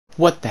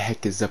What the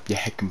heck is up, you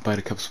heckin'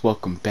 buttercups?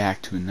 Welcome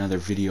back to another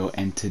video,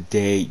 and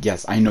today,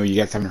 yes, I know you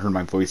guys haven't heard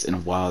my voice in a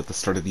while at the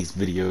start of these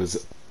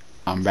videos.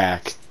 I'm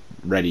back,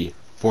 ready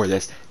for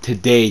this.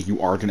 Today, you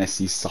are gonna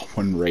see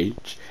someone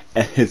rage,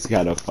 and it's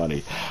kinda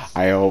funny.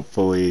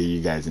 Hopefully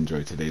you guys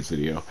enjoyed today's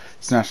video.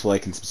 Smash the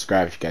like and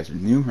subscribe if you guys are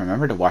new.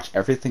 Remember to watch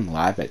everything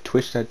live at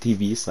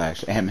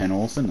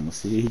twitch.tv/AntmanOlsen, and we'll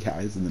see you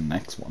guys in the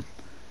next one.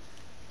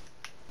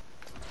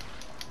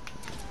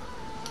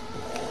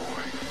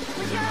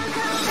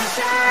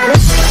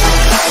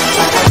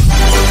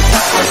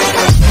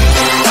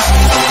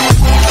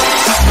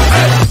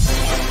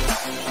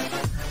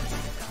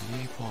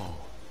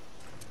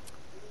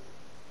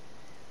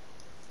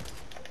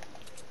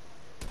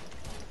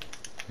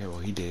 Yeah, well,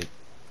 he did.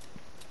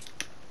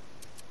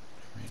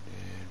 He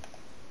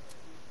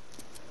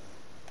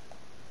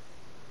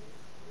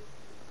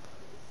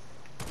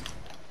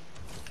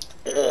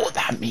did. Oh,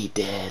 that mate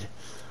did.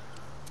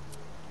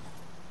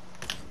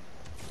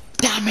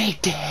 That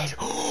mate did.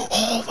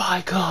 Oh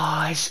my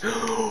gosh.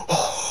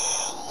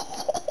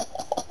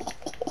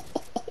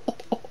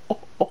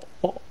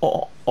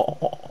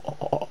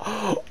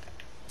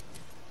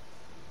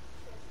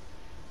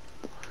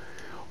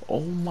 Oh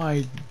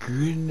my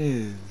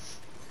goodness.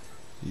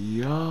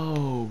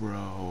 Yo,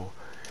 bro.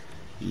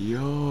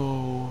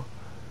 Yo.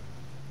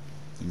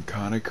 I'm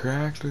kinda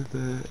cracked with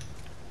it.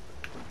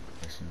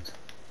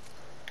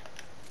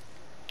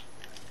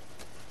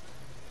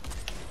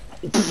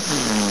 Oh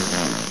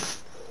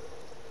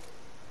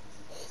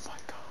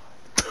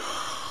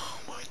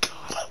my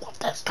god, I love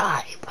this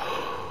guy.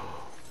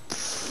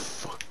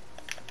 Fuck.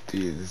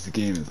 Dude, this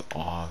game is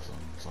awesome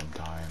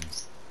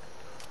sometimes.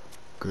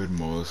 Good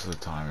most of the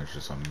time, it's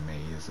just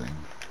amazing.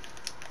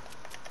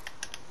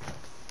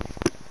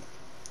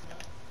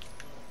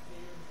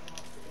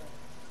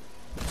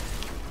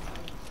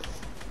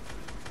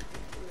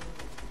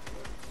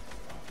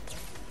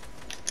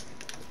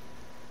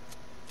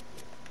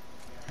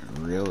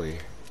 Really?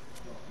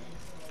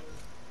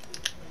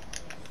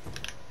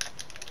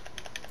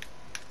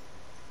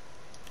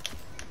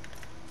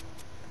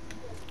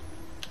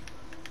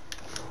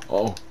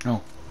 Oh,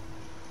 no.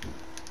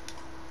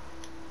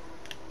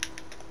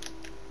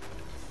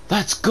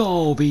 Let's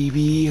go,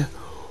 baby!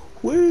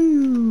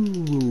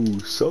 Woo!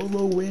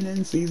 Solo win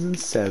in Season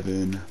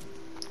 7.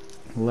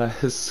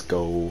 Let's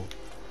go.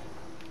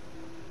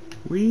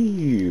 Woo!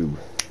 You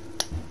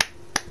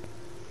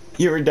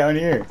were down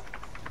here.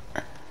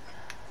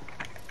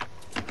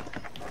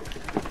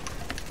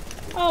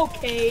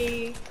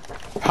 Okay.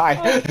 Hi.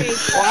 Okay.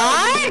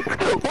 What?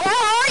 Where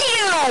are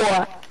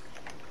you?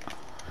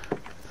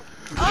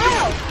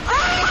 Oh!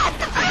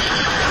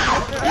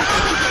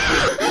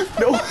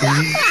 No.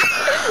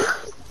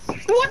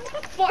 What the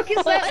fuck is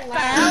that What the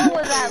hell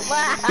was that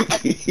laugh?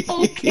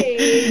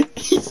 Okay.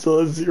 He still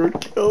has 0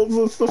 kills,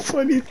 that's the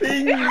funny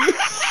thing.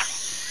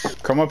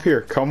 Come up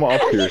here, come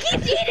up here. He's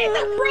eating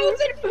the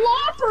frozen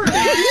flopper! You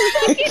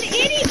fucking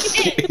idiot!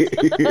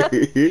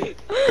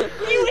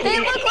 They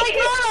look like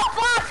little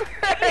floppers!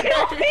 No,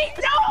 they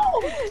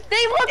don't!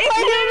 They look like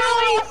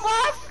little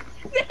floppers!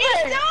 They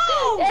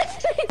don't! Yes,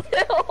 they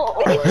do! Yes,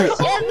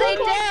 they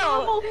do!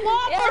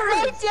 Yes,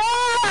 they do!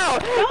 No,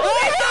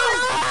 they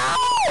don't!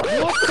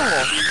 What the?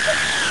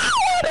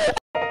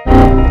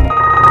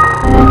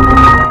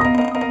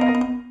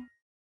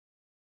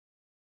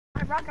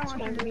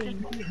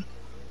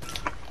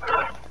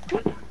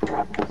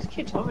 What's this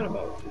kid talking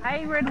about?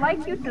 I would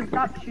like you to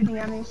stop shooting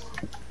at me.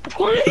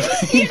 Why is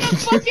he in a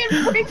fucking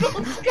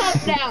Pringles cup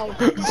now?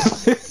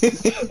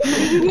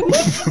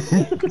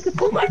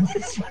 What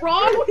is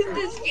wrong with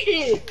this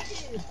kid?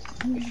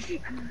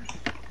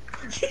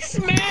 This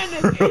man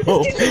is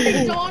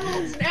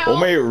McDonald's now. Oh,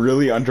 am I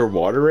really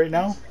underwater right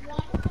now?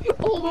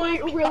 Oh my,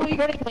 really?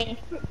 Stop shooting me.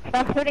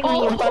 Stop shooting me,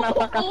 you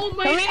motherfucker. Oh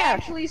my, Come here.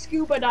 actually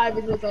scuba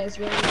diving with us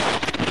right now.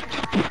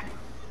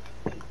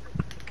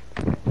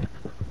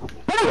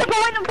 What is the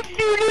point of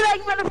shooting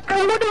like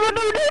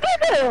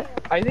motherfucker?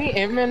 I think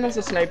Ant-Man is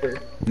a sniper.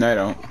 No, I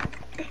don't.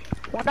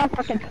 What the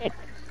fucking shit?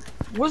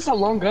 What's a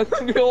long gun?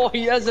 Oh,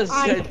 he has a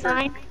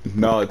sniper.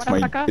 No, it's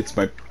my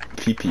Motherfucker.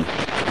 pee-pee.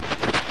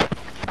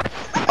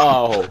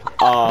 Oh,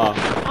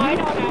 I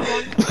don't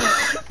have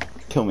one.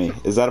 kill me.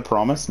 Is that a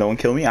promise? No one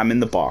kill me? I'm in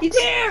the box. He's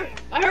here!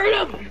 I heard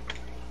him!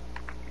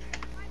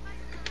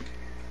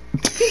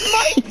 He's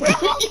my bro!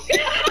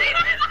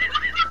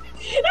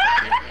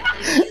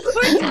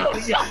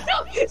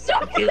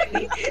 Stop killing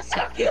me!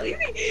 Stop killing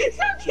me!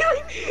 Stop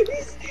killing me!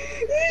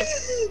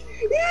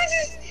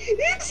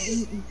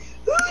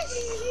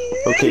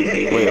 Okay,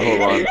 wait,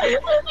 hold on.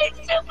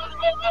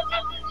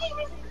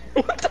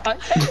 What the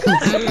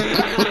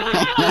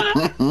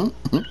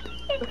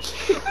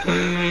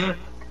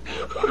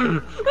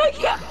I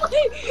can't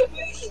play!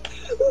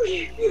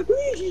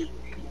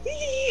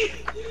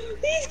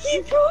 Please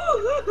keep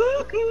going!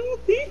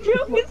 He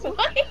broke his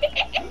mic!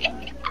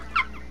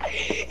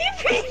 He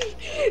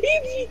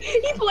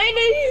played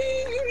it,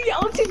 he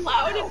yelled too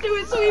loud into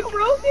it, so he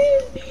broke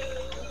it!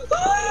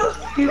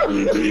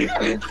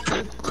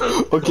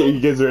 Okay, you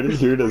guys ready?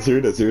 Here it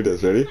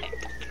is. Ready?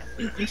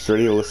 Just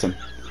ready to listen.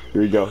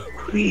 Here we go. I'm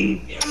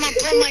gonna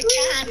put my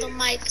cat on the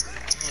mic.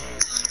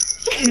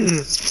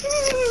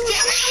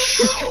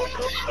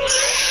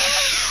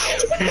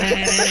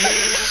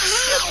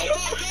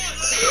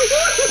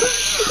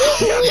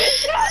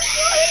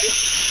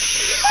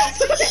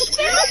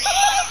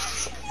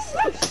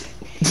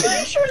 Are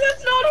you sure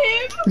that's not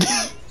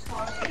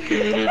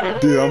him?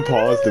 Dude, I'm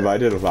positive. I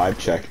did a vibe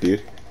check,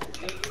 dude.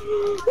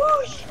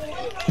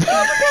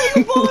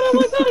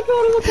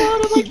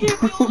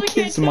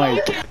 It's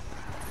Mike.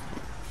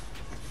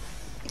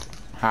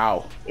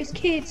 How? This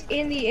kid's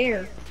in the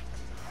air.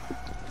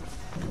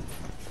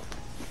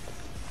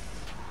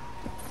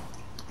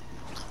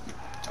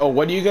 Oh,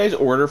 what do you guys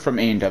order from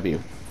A&W?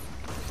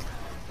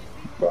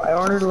 Bro, I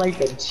ordered like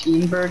a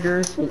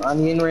cheeseburger, some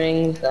onion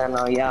rings,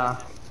 and yeah.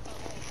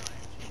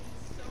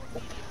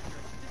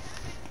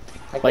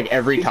 Like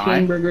every two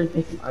time? Cheeseburgers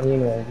and some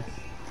onion rings.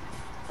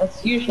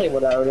 That's usually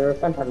what I order.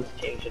 Sometimes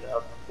change it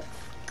up.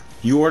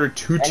 You order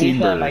 2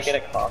 Anytime I cheeseburgers. get a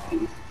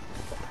coffee.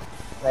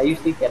 I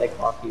usually get a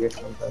coffee or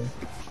something.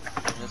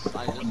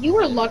 You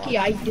are lucky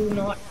I do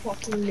not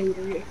fucking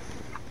neuter you.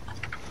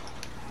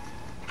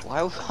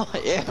 Why?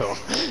 Ew.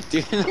 Do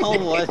you know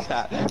what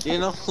that? Do you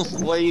know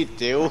what you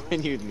do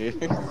when you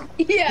neuter?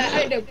 Yeah,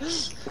 I know.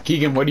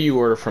 Keegan, what do you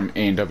order from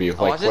A&W? I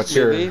Like, watched what's this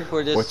your, movie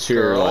where this what's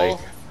your, girl, like...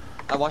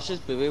 I watched this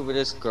movie where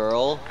this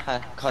girl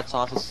cuts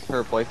off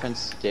her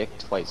boyfriend's dick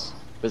twice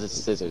with its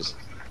scissors.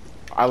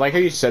 I like how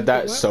you said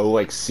that What? so,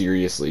 like,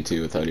 seriously,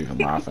 too, without even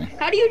laughing.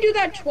 How do you do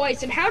that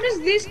twice? And how does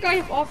this guy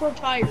have off-road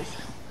tires?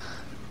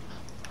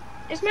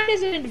 This man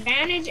is an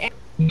advantage.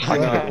 I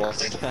know I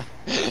lost that.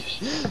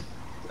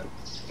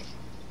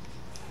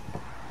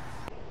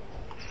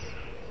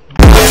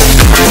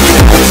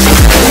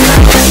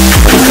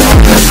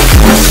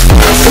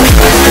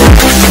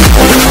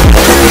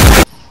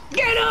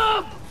 Get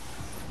up!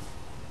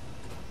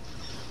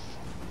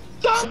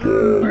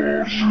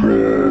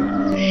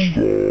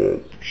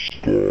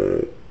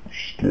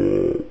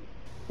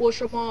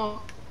 Push him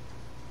off,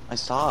 I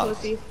saw it.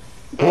 pussy.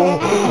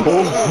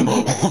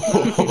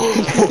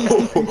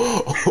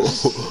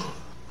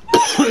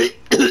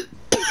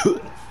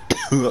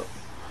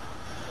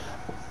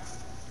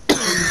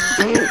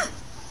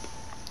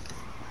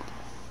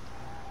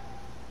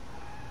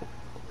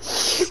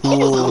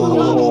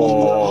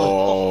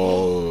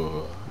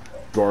 Oh,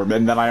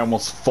 Dorman, then I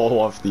almost fall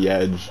off the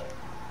edge.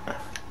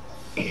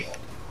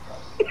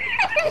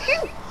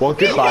 Well,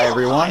 goodbye,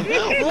 everyone.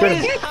 What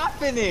is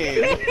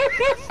happening?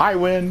 I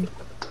win.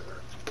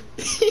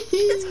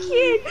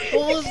 Kid,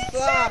 What was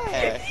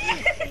that?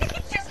 he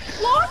just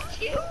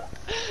blocked you.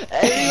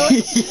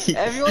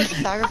 Everyone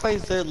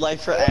sacrificed their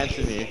life for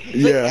Anthony. It's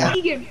Yeah.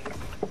 Keegan,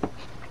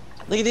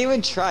 Like he didn't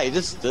even try. He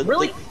just stood.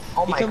 Really? Like,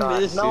 Oh he my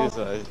committed god, no.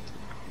 suicide.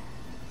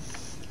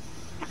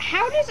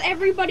 how does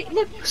everybody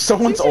look?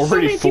 Someone's since there's so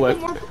already many people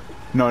flipped. more-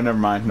 No, never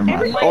mind, never mind.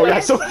 Everybody Oh, yeah,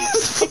 has- so...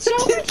 It's so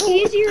much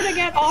easier to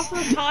get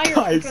off-road tires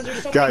because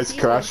there's so Guys, many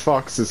people. Crash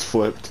Fox is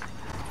flipped.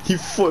 He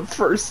flipped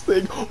first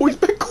thing. Oh, he's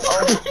been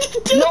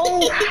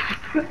No!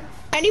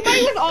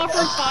 Anybody with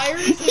off-road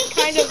tires is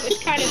kind of He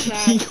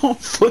sad. got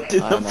flipped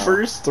in I the know.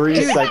 first 3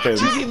 seconds.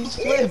 He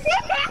flipped.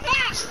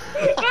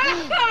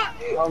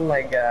 Oh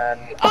my god.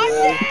 I'm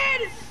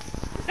dead!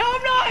 No,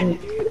 I'm not!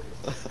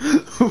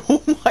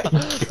 Oh my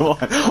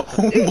god.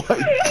 Oh my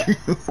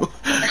god.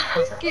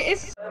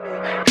 It's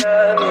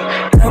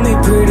Tell me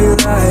pretty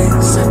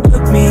lies,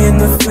 look me in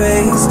the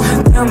face.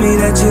 Tell me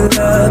that you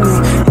love me,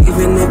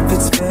 even if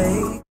it's fake.